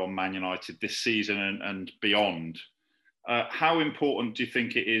will have on Man United this season and beyond. How important do you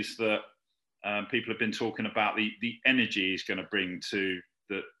think it is that people have been talking about the energy he's going to bring to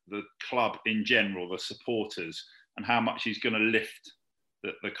the club in general, the supporters, and how much he's going to lift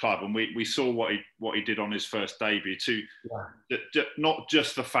the club? And we saw what he did on his first debut. Not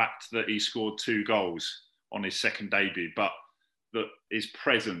just the fact that he scored 2 goals on his second debut, but his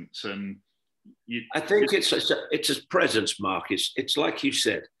presence and. I think it's his presence, Mark. It's like you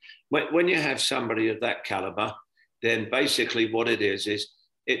said, when you have somebody of that caliber, then basically what it is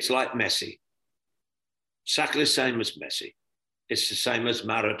it's like Messi. Exactly the same as Messi. It's the same as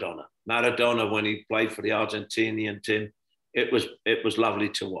Maradona. Maradona, when he played for the Argentinian team, it was lovely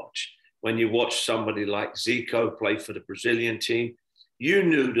to watch. When you watch somebody like Zico play for the Brazilian team, you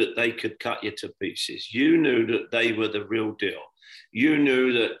knew that they could cut you to pieces. You knew that they were the real deal. You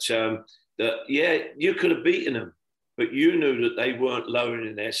knew that you could have beaten them, but you knew that they weren't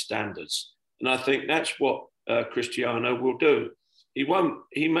lowering their standards. And I think that's what Cristiano will do.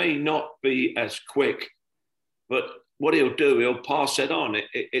 He may not be as quick, but what he'll do, he'll pass it on.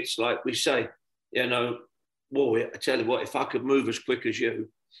 It's like we say, I tell you what, if I could move as quick as you,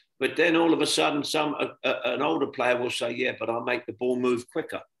 but then all of a sudden an older player will say, yeah, but I'll make the ball move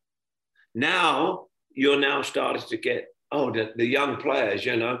quicker. Now, you're now starting to get, the young players,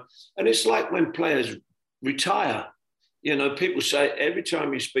 and it's like when players retire, people say every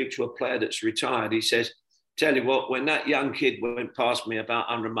time you speak to a player that's retired, he says, tell you what, when that young kid went past me about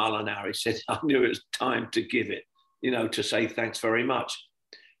 100 mile an hour, he said, I knew it was time to give it, to say thanks very much.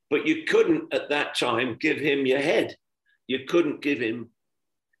 But you couldn't at that time give him your head. You couldn't give him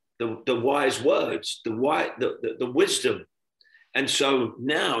the wise words, the wisdom. And so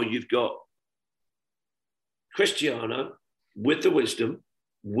now you've got Cristiano with the wisdom,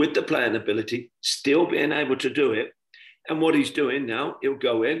 with the playing ability, still being able to do it. And what he's doing now, he'll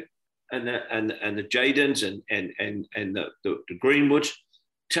go in and the Jadens and the Greenwoods,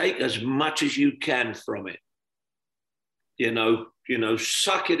 take as much as you can from it.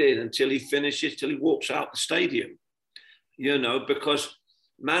 Suck it in until he finishes, till he walks out the stadium. Because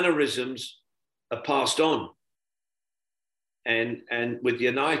mannerisms are passed on. And with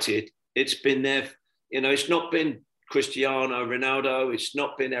United, it's been there. It's not been Cristiano Ronaldo. It's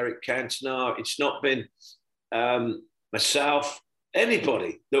not been Eric Cantona. It's not been myself.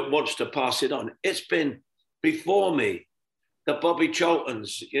 Anybody that wants to pass it on. It's been before me, the Bobby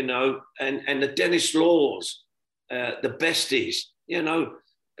Charltons, and the Dennis Laws, the Besties.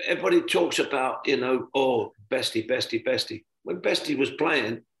 Everybody talks about, Bestie. When Bestie was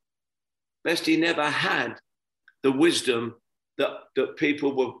playing, Bestie never had the wisdom that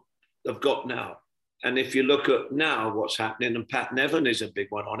people have got now. And if you look at now what's happening, and Pat Nevin is a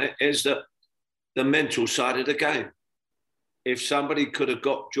big one on it, is that the mental side of the game. If somebody could have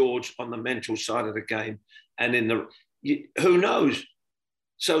got George on the mental side of the game, and who knows?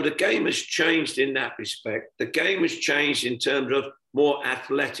 So the game has changed in that respect. The game has changed in terms of more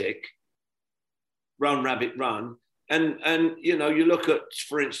athletic, run, rabbit, run. And you look at,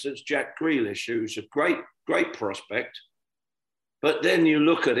 for instance, Jack Grealish, who's a great prospect. But then you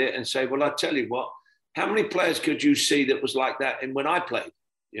look at it and say, well, I tell you what, how many players could you see that was like that? And when I played,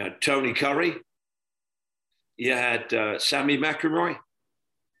 Tony Curry, you had Sammy McIlroy,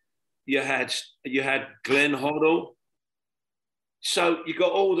 you had Glenn Hoddle. So you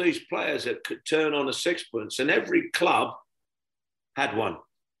got all these players that could turn on a sixpence, and every club had one.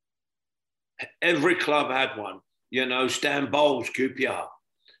 Every club had one. Stan Bowles, QPR.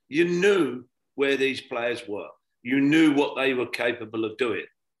 You knew where these players were. You knew what they were capable of doing.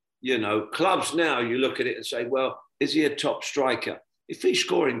 Clubs now, you look at it and say, well, is he a top striker? If he's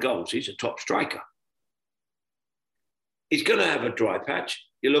scoring goals, he's a top striker. He's going to have a dry patch.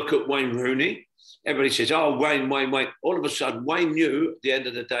 You look at Wayne Rooney. Everybody says, oh, Wayne. All of a sudden, Wayne knew at the end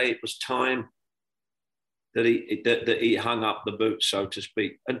of the day it was time that he hung up the boots, so to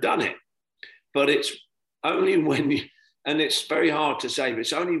speak, and done it. But it's only when and it's very hard to say, but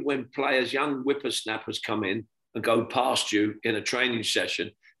it's only when players, young whippersnappers come in and go past you in a training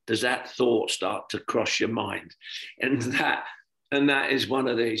session, does that thought start to cross your mind? And that is one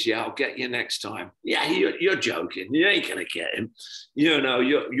of these. Yeah, I'll get you next time. Yeah, you're joking. You ain't gonna get him.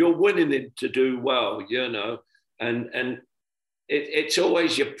 You're winning him to do well. And it's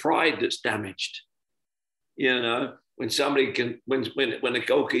always your pride that's damaged. When somebody when a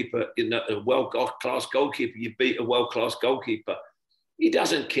goalkeeper, a world-class goalkeeper, you beat a world-class goalkeeper, he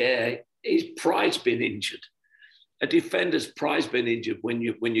doesn't care. His pride's been injured. A defender's pride's been injured when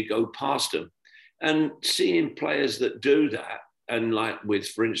you go past them. And seeing players that do that, and like with,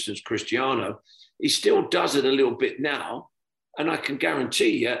 for instance, Cristiano, he still does it a little bit now. And I can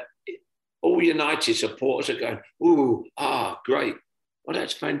guarantee you, all United supporters are going, ooh, great. Well,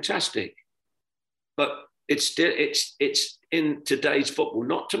 that's fantastic. But it's in today's football,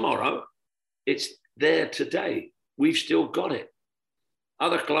 not tomorrow. It's there today. We've still got it.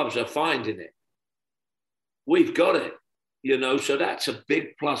 Other clubs are finding it. We've got it, so that's a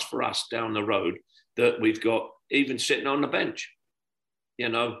big plus for us down the road, that we've got, even sitting on the bench,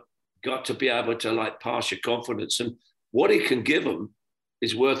 got to be able to pass your confidence. And what he can give them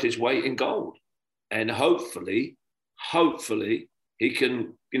is worth his weight in gold. And hopefully he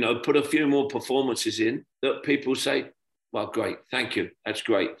can, put a few more performances in that people say, well, great, thank you, that's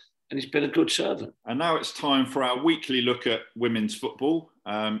great. And he's been a good servant. And now it's time for our weekly look at women's football.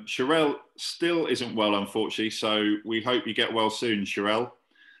 Sherelle still isn't well, unfortunately, so we hope you get well soon, Sherelle.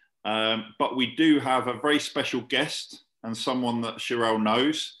 But we do have a very special guest and someone that Sherelle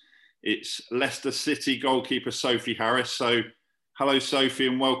knows. It's Leicester City goalkeeper Sophie Harris. So hello, Sophie,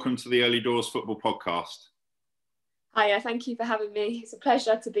 and welcome to the Early Doors Football Podcast. Hiya, thank you for having me. It's a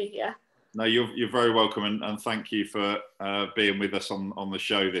pleasure to be here. No, you're very welcome, and thank you for being with us on the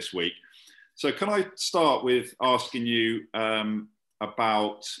show this week. So can I start with asking you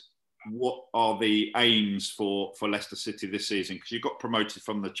about what are the aims for Leicester City this season? Because you got promoted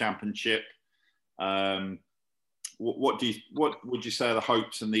from the Championship. What would you say are the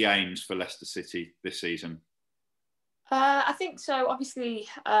hopes and the aims for Leicester City this season? I think so. Obviously,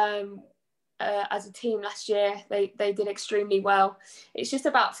 as a team last year, they did extremely well. It's just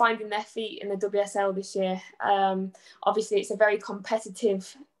about finding their feet in the WSL this year. Obviously, it's a very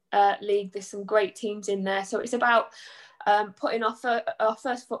competitive league. There's some great teams in there. So it's about putting our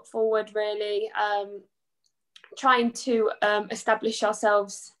first foot forward, really, trying to establish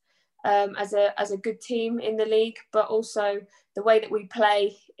ourselves as a good team in the league, but also the way that we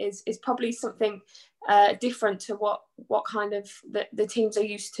play is probably something different to what kind of the teams are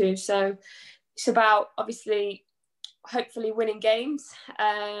used to. So it's about, obviously, hopefully winning games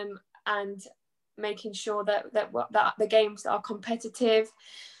and making sure that the games are competitive.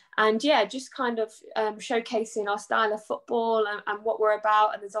 And yeah, just kind of showcasing our style of football and what we're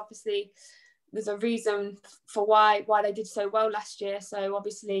about. And there's a reason for why they did so well last year. So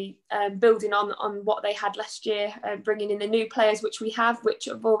obviously building on what they had last year, bringing in the new players, which have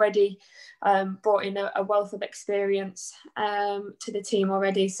already brought in a wealth of experience to the team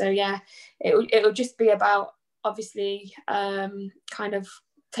already. So yeah, it'll just be about, obviously, kind of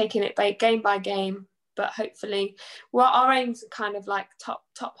taking it game by game. But hopefully, our aims are kind of like top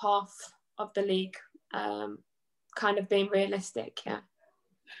half of the league, kind of being realistic, yeah.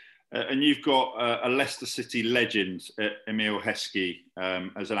 And you've got a Leicester City legend, Emile Heskey,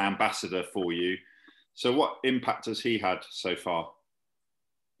 as an ambassador for you. So what impact has he had so far?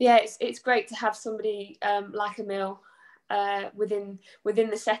 Yeah, it's great to have somebody like Emile within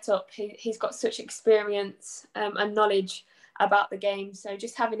the setup. He's got such experience and knowledge about the game. So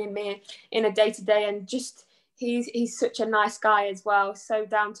just having him in a day-to-day, and just he's such a nice guy as well, so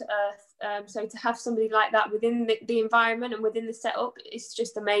down to earth. So to have somebody like that within the environment and within the setup, it's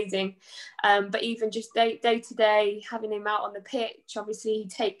just amazing. But even just day to day, having him out on the pitch, obviously he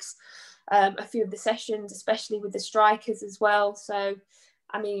takes a few of the sessions, especially with the strikers as well. So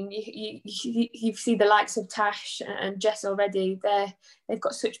I mean, you see the likes of Tash and Jess already. They've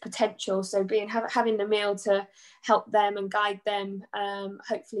got such potential. So having Emile to help them and guide them,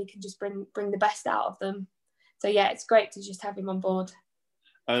 hopefully can just bring the best out of them. So yeah, it's great to just have him on board.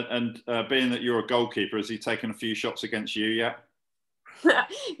 And being that you're a goalkeeper, has he taken a few shots against you yet?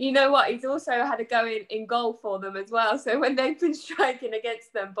 You know what? He's also had a go in goal for them as well. So when they've been striking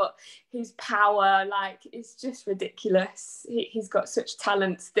against them, but his power, it's just ridiculous. He's got such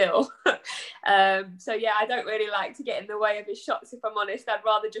talent still. So yeah, I don't really like to get in the way of his shots, if I'm honest. I'd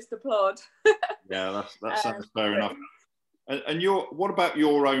rather just applaud. Yeah, that sounds fair enough. And what about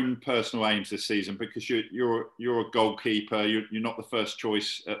your own personal aims this season? Because you're a goalkeeper. You're not the first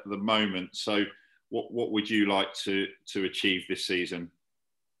choice at the moment. So what would you like to achieve this season?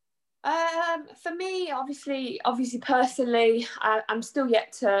 For me, obviously, personally, I'm still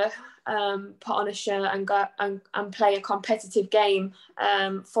yet to put on a shirt and go and play a competitive game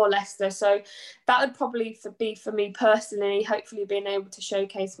for Leicester. So that would probably be for me personally. Hopefully, being able to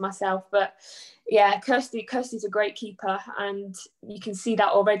showcase myself. But yeah, Kirsty's a great keeper, and you can see that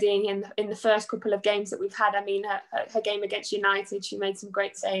already in the first couple of games that we've had. I mean, her game against United, she made some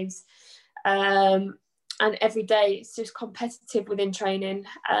great saves. And every day it's just competitive within training.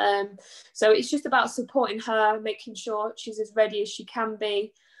 So it's just about supporting her, making sure she's as ready as she can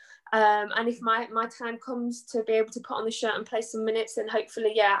be. And if my time comes to be able to put on the shirt and play some minutes, then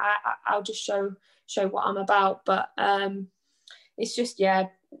hopefully, yeah, I'll just show what I'm about. But it's just,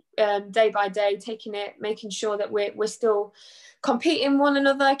 day by day, taking it, making sure that we're still competing one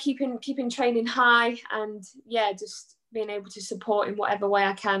another, keeping training high, and just being able to support in whatever way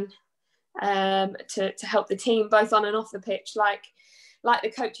I can. To help the team both on and off the pitch, like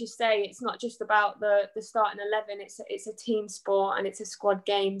the coaches say, it's not just about the starting 11, it's a team sport and it's a squad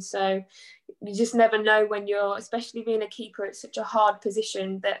game. So you just never know when you're, especially being a keeper, it's such a hard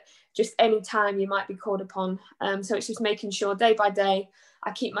position that just any time you might be called upon. So it's just making sure day by day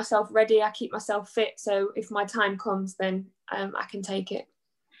I keep myself ready, I keep myself fit, so if my time comes, then I can take it.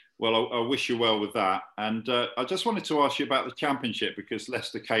 Well, I wish you well with that. And I just wanted to ask you about the Championship, because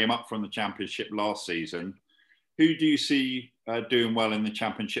Leicester came up from the Championship last season. Who do you see doing well in the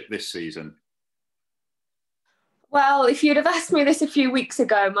Championship this season? Well, if you'd have asked me this a few weeks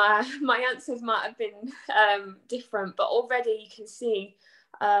ago, my answers might have been different. But already you can see,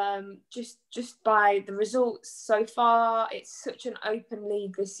 just by the results so far, it's such an open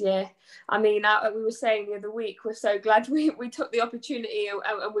league this year. I mean, we were saying the other week, we're so glad we took the opportunity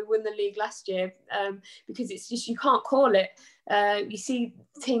and we won the league last year, because it's just, you can't call it. You see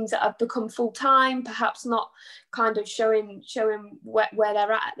teams that have become full-time, perhaps not kind of showing where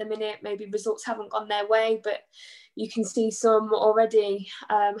they're at the minute. Maybe results haven't gone their way, but you can see some already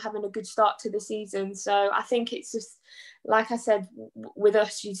having a good start to the season. So I think it's just, like I said, with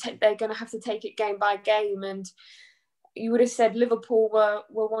us, they're going to have to take it game by game. And you would have said Liverpool were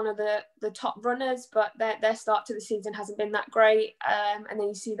one of the top runners, but their start to the season hasn't been that great. And then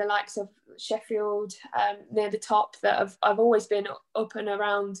you see the likes of Sheffield near the top that have always been up and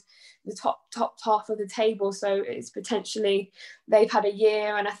around the top half of the table. So it's potentially they've had a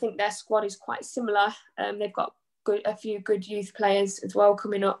year, and I think their squad is quite similar. They've got a few good youth players as well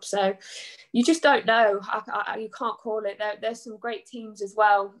coming up, so you just don't know. You can't call it. There's some great teams as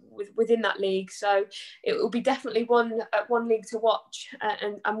well within that league, so it will be definitely one league to watch.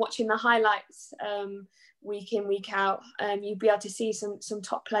 And I'm watching the highlights week in, week out. You'll be able to see some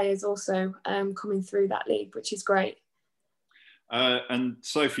top players also coming through that league, which is great. And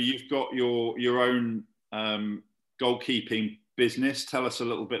Sophie, you've got your own goalkeeping business. Tell us a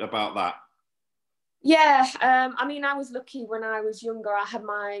little bit about that. Yeah, I mean, I was lucky when I was younger. I had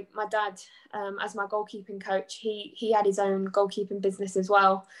my dad as my goalkeeping coach. He had his own goalkeeping business as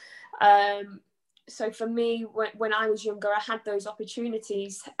well. So for me, when I was younger, I had those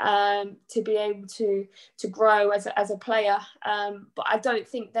opportunities to be able to grow as a player. But I don't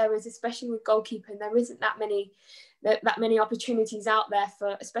think there is, especially with goalkeeping, there isn't that many opportunities out there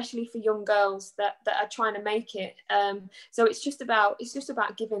especially for young girls that are trying to make it. So it's just about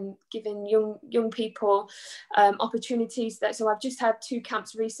giving young people opportunities. So I've just had 2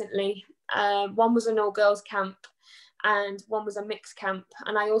 camps recently. One was an all girls camp, and one was a mixed camp.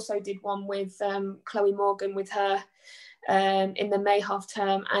 And I also did one with Chloe Morgan, with her in the May half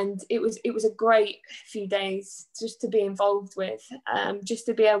term, and it was a great few days just to be involved with, just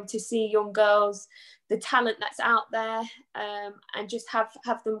to be able to see young girls, the talent that's out there, and just have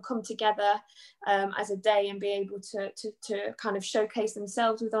them come together as a day and be able to kind of showcase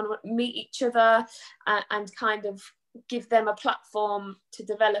themselves, meet each other, and kind of give them a platform to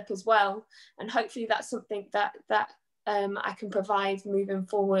develop as well. And hopefully that's something that I can provide moving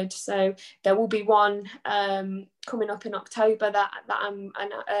forward. So there will be one coming up in October that I'm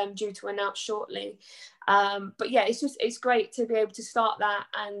due to announce shortly. But yeah, it's great to be able to start that,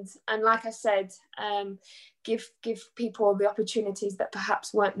 and like I said, give people the opportunities that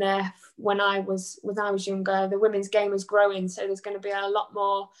perhaps weren't there when I was younger. The women's game is growing, so there's going to be a lot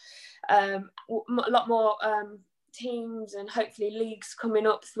more teams and hopefully leagues coming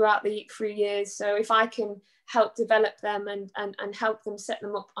up throughout the 3 years. So if I can help develop them and help them set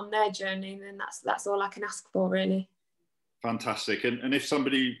them up on their journey, then that's all I can ask for, really. Fantastic. And if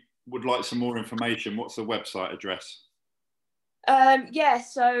somebody would like some more information, what's the website address?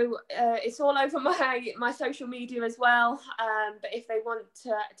 So it's all over my social media as well. But if they want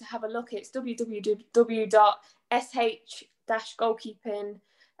to have a look, it's www.sh-goalkeeping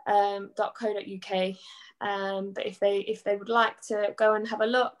 .co.uk. But if they would like to go and have a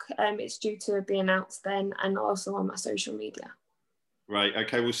look, it's due to be announced then, and also on my social media. Right.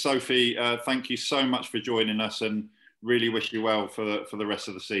 Okay. Well, Sophie, thank you so much for joining us, and really wish you well for the rest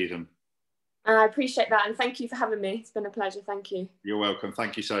of the season. I appreciate that, and thank you for having me. It's been a pleasure. Thank you. You're welcome.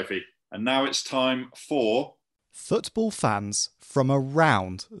 Thank you, Sophie. And now it's time for football fans from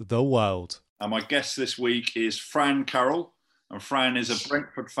around the world. And my guest this week is Fran Carroll, and Fran is a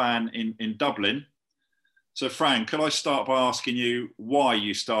Brentford fan in Dublin. So, Fran, could I start by asking you why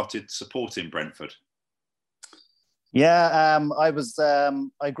you started supporting Brentford? Yeah, I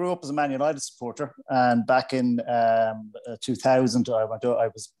grew up as a Man United supporter, and back in 2000, I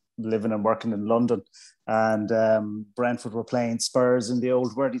was living and working in London, and Brentford were playing Spurs in the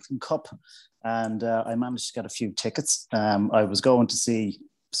old Worthington Cup, and I managed to get a few tickets. I was going to see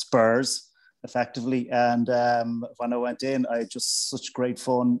Spurs effectively, and when I went in, I had just such great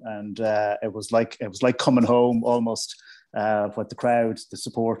fun, and it was like coming home almost, with the crowd, the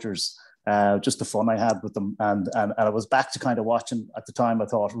supporters. Just the fun I had with them, and I was back to kind of watching, at the time I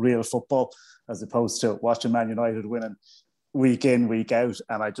thought, real football, as opposed to watching Man United winning week in, week out.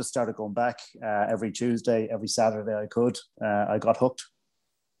 And I just started going back every Tuesday, every Saturday I could. I got hooked.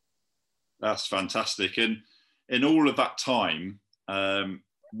 That's fantastic. And in all of that time,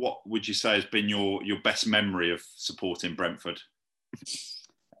 what would you say has been your best memory of supporting Brentford?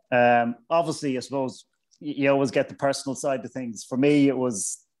 Obviously, I suppose you always get the personal side of things. For me, it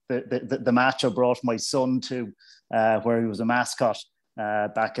was the match I brought my son to, where he was a mascot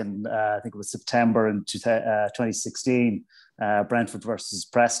back in, I think it was September in 2016, Brentford versus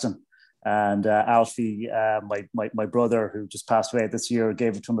Preston. And Alfie, my brother, who just passed away this year,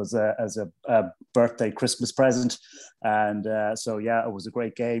 gave it to him as a birthday Christmas present. And so, yeah, it was a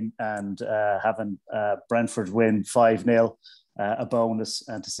great game. And having Brentford win 5-0, a bonus,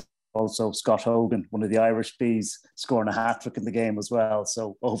 and to see also Scott Hogan, one of the Irish Bees, scoring a hat-trick in the game as well.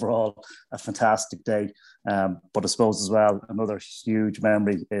 So overall, a fantastic day. But I suppose as well, another huge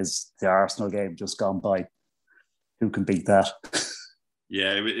memory is the Arsenal game just gone by. Who can beat that?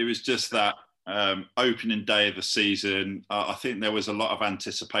 Yeah, it was just that opening day of the season. I think there was a lot of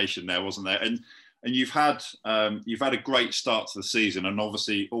anticipation there, wasn't there? And you've had a great start to the season, and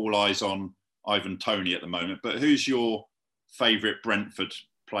obviously all eyes on Ivan Toney at the moment. But who's your favourite Brentford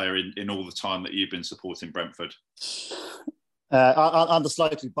player in all the time that you've been supporting Brentford? On the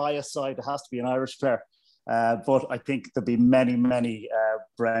slightly biased side, it has to be an Irish player. But I think there'll be many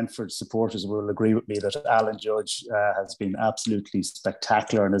Brentford supporters will agree with me that Alan Judge has been absolutely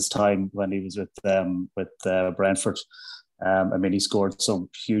spectacular in his time when he was with Brentford. I mean, he scored some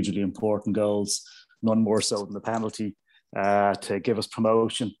hugely important goals, none more so than the penalty to give us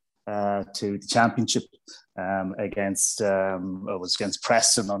promotion to the Championship against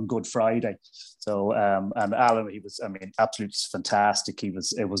Preston on Good Friday. So and Alan, he was, I mean, absolutely fantastic.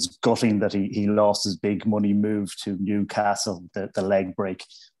 It was gutting that he lost his big money move to Newcastle, the leg break.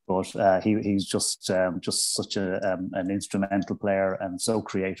 But he's just such an instrumental player and so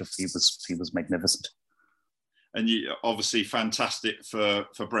creative. He was magnificent. And you obviously fantastic for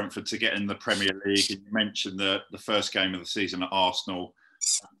Brentford to get in the Premier League. And you mentioned the first game of the season at Arsenal.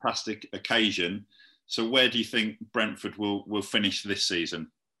 Fantastic occasion. So where do you think Brentford will finish this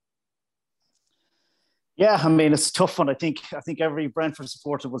season? Yeah, I mean, it's a tough one. I think every Brentford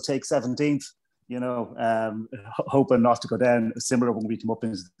supporter will take 17th, you know, hoping not to go down. Similar when we came up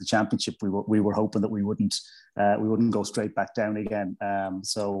into the Championship, we were hoping that we wouldn't go straight back down again.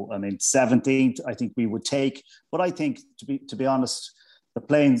 So, I mean, 17th, I think we would take. But I think, to be honest, they're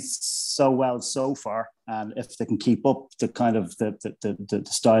playing so well so far, and if they can keep up the kind of the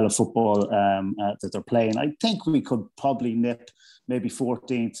style of football that they're playing, I think we could probably nip maybe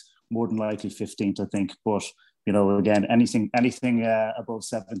 14th, more than likely 15th, I think. But you know, again, anything above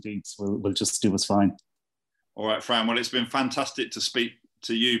 17th will just do us fine. All right, Fran. Well, it's been fantastic to speak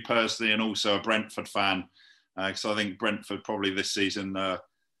to you personally, and also a Brentford fan, because I think Brentford probably this season, a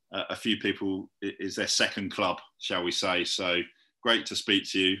few people is their second club, shall we say? So. Great to speak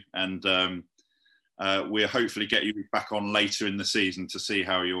to you, and we'll hopefully get you back on later in the season to see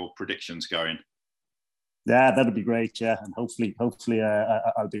how your prediction's going. Yeah, that'd be great. Yeah, and hopefully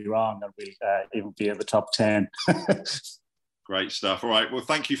I'll be wrong, and we'll even be in the top 10. Great stuff. All right. Well,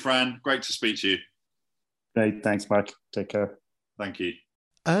 thank you, Fran. Great to speak to you. Great. Thanks, Mark. Take care. Thank you.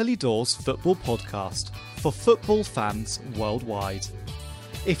 Early Doors Football Podcast for football fans worldwide.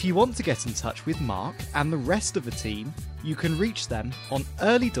 If you want to get in touch with Mark and the rest of the team, you can reach them on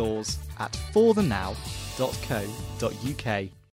earlydoors@forthenow.co.uk.